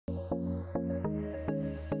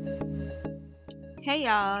Hey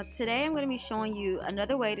y'all, today I'm going to be showing you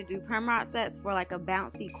another way to do perm rod sets for like a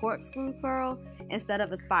bouncy corkscrew curl instead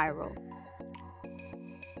of a spiral.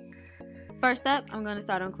 First up, I'm going to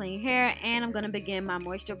start on clean hair and I'm going to begin my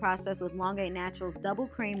moisture process with Longate Naturals Double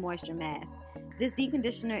Cream Moisture Mask. This deep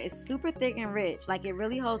conditioner is super thick and rich, like it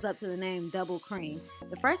really holds up to the name Double Cream.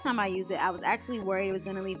 The first time I used it, I was actually worried it was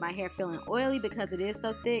going to leave my hair feeling oily because it is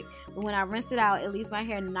so thick, but when I rinse it out, it leaves my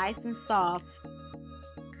hair nice and soft.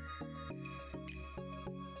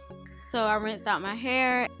 So I rinsed out my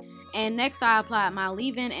hair, and next I applied my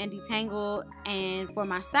leave-in and detangle, and for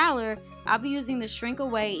my styler, I'll be using the Shrink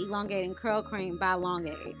Away Elongating Curl Cream by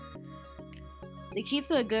Longate. The key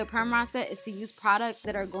to a good perm rod set is to use products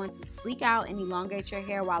that are going to sleek out and elongate your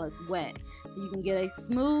hair while it's wet, so you can get a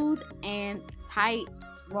smooth and tight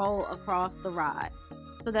roll across the rod.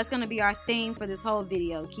 So that's going to be our theme for this whole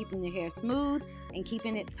video, keeping your hair smooth and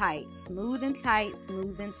keeping it tight. Smooth and tight,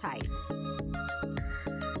 smooth and tight.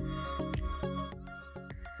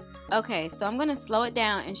 Okay, so I'm going to slow it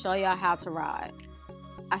down and show y'all how to rod.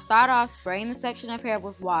 I start off spraying the section of hair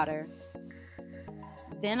with water.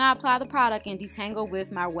 Then I apply the product and detangle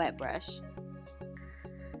with my wet brush.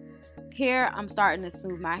 Here I'm starting to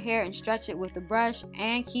smooth my hair and stretch it with the brush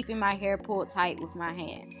and keeping my hair pulled tight with my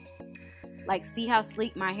hand. Like, see how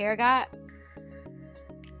sleek my hair got?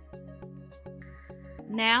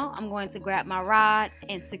 Now I'm going to grab my rod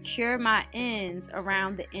and secure my ends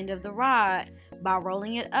around the end of the rod by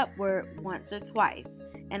rolling it upward once or twice,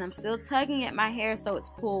 and I'm still tugging at my hair so it's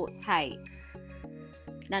pulled tight.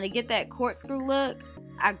 Now to get that corkscrew look,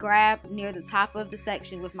 I grab near the top of the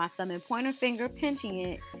section with my thumb and pointer finger, pinching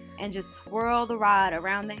it, and just twirl the rod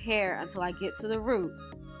around the hair until I get to the root.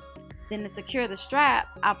 Then to secure the strap,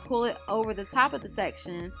 I pull it over the top of the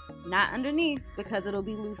section, not underneath because it'll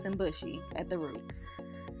be loose and bushy at the roots.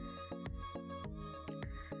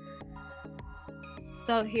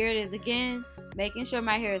 So here it is again, making sure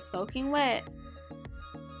my hair is soaking wet.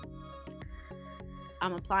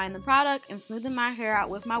 I'm applying the product and smoothing my hair out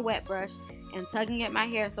with my wet brush and tugging at my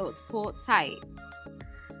hair so it's pulled tight.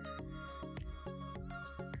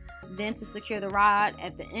 Then to secure the rod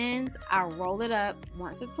at the ends, I roll it up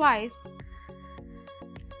once or twice.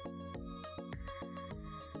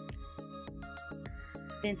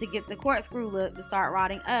 Then to get the corkscrew look to start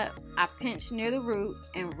rodding up, I pinch near the root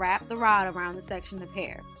and wrap the rod around the section of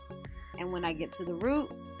hair. And when I get to the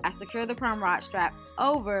root, I secure the perm rod strap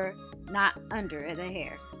over, not under the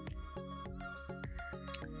hair.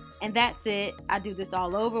 And that's it. I do this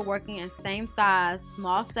all over, working in same size,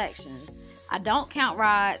 small sections. I don't count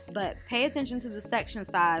rods, but pay attention to the section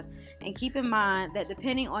size and keep in mind that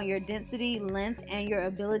depending on your density, length, and your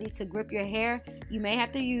ability to grip your hair, you may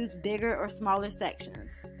have to use bigger or smaller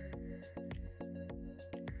sections.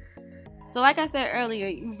 So like I said earlier,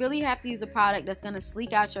 you really have to use a product that's going to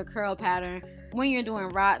sleek out your curl pattern when you're doing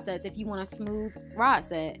rod sets if you want a smooth rod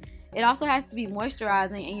set. It also has to be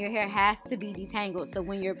moisturizing and your hair has to be detangled, so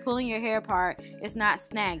when you're pulling your hair apart, it's not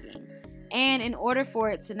snagging. And in order for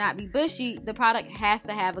it to not be bushy, the product has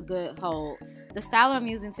to have a good hold. The style I'm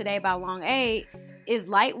using today by Longate is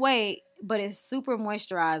lightweight, but it's super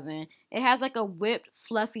moisturizing. It has like a whipped,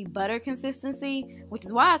 fluffy butter consistency, which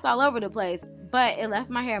is why it's all over the place, but it left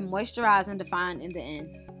my hair moisturized and defined in the end.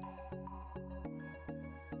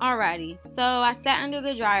 Alrighty, so I sat under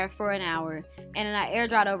the dryer for an hour, and then I air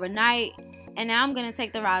dried overnight, and now I'm gonna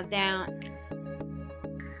take the rods down.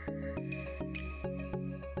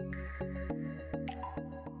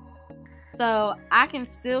 So I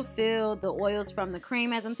can still feel the oils from the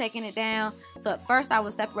cream as I'm taking it down. So at first I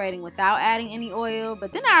was separating without adding any oil,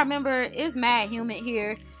 but then I remember it's mad humid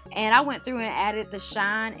here, and I went through and added the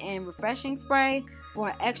Shine and Refreshing Spray for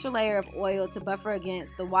an extra layer of oil to buffer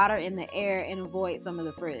against the water in the air and avoid some of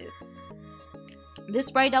the frizz. This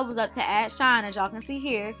spray doubles up to add shine, as y'all can see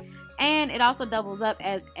here, and it also doubles up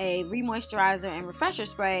as a re-moisturizer and refresher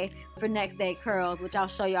spray for next day curls, which I'll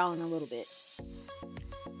show y'all in a little bit.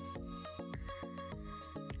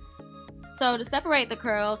 So to separate the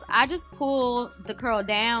curls, I just pull the curl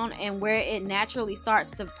down, and where it naturally starts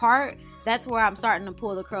to part, that's where I'm starting to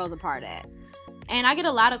pull the curls apart at. And I get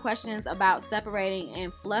a lot of questions about separating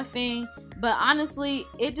and fluffing, but honestly,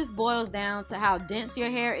 it just boils down to how dense your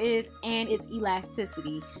hair is and its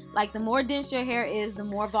elasticity. Like, the more dense your hair is, the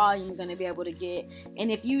more volume you're going to be able to get.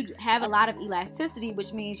 And if you have a lot of elasticity,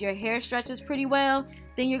 which means your hair stretches pretty well,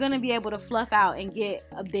 then you're going to be able to fluff out and get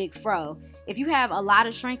a big fro. If you have a lot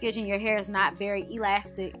of shrinkage and your hair is not very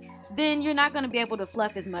elastic, then you're not going to be able to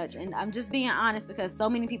fluff as much. And I'm just being honest because so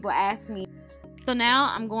many people ask me. So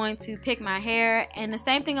now I'm going to pick my hair, and the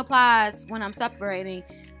same thing applies when I'm separating.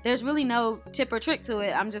 There's really no tip or trick to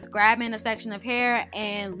it. I'm just grabbing a section of hair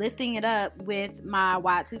and lifting it up with my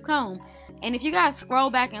wide tooth comb. And if you guys scroll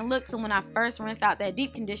back and look to when I first rinsed out that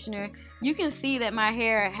deep conditioner, you can see that my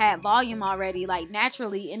hair had volume already, like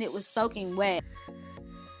naturally, and it was soaking wet.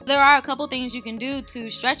 There are a couple things you can do to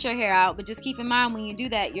stretch your hair out, but just keep in mind when you do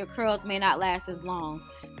that, your curls may not last as long.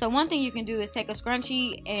 So one thing you can do is take a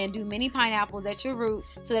scrunchie and do mini pineapples at your roots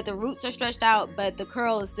so that the roots are stretched out, but the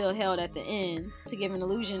curl is still held at the ends to give an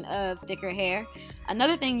illusion of thicker hair.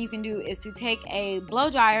 Another thing you can do is to take a blow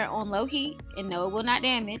dryer on low heat, and no, it will not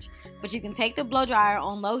damage, but you can take the blow dryer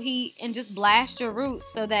on low heat and just blast your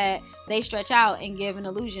roots so that they stretch out and give an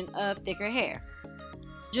illusion of thicker hair.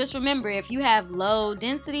 Just remember, if you have low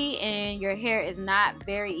density and your hair is not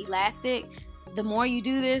very elastic, the more you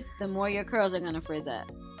do this, the more your curls are going to frizz up.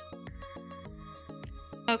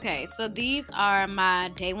 Okay, so these are my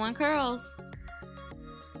day one curls.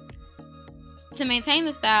 To maintain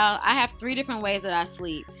the style, I have 3 different ways that I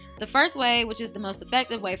sleep. The first way, which is the most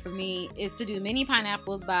effective way for me, is to do mini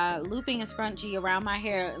pineapples by looping a scrunchie around my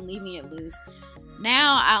hair and leaving it loose.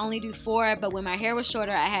 Now I only do 4, but when my hair was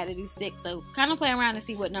shorter, I had to do 6. So kind of play around and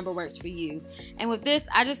see what number works for you. And with this,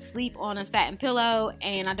 I just sleep on a satin pillow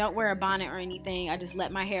and I don't wear a bonnet or anything. I just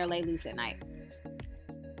let my hair lay loose at night.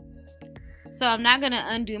 So I'm not going to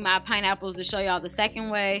undo my pineapples to show y'all the second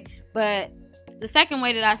way, but the second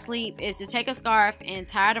way that I sleep is to take a scarf and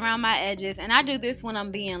tie it around my edges. And I do this when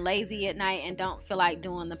I'm being lazy at night and don't feel like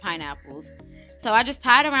doing the pineapples. So I just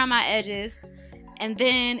tie it around my edges. And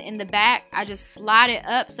then in the back, I just slide it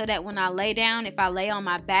up so that when I lay down, if I lay on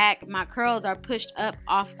my back, my curls are pushed up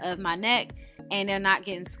off of my neck and they're not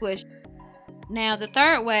getting squished. Now, the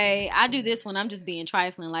third way, I do this when I'm just being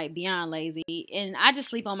trifling, like beyond lazy. And I just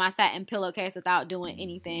sleep on my satin pillowcase without doing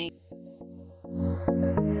anything.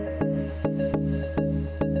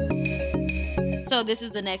 So this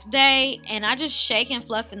is the next day, and I just shake and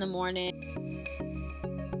fluff in the morning.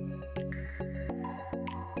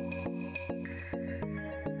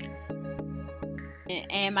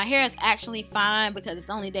 And my hair is actually fine because it's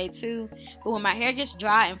only day 2. But when my hair gets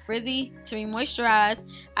dry and frizzy, to re-moisturize,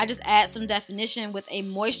 I just add some definition with a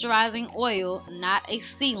moisturizing oil, not a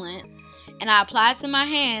sealant. And I apply it to my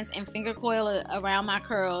hands and finger coil it around my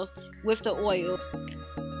curls with the oil.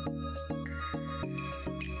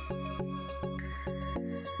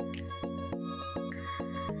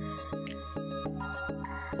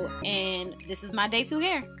 And this is my day 2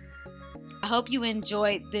 hair. I hope you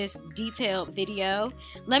enjoyed this detailed video.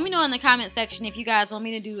 Let me know in the comment section if you guys want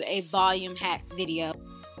me to do a volume hack video.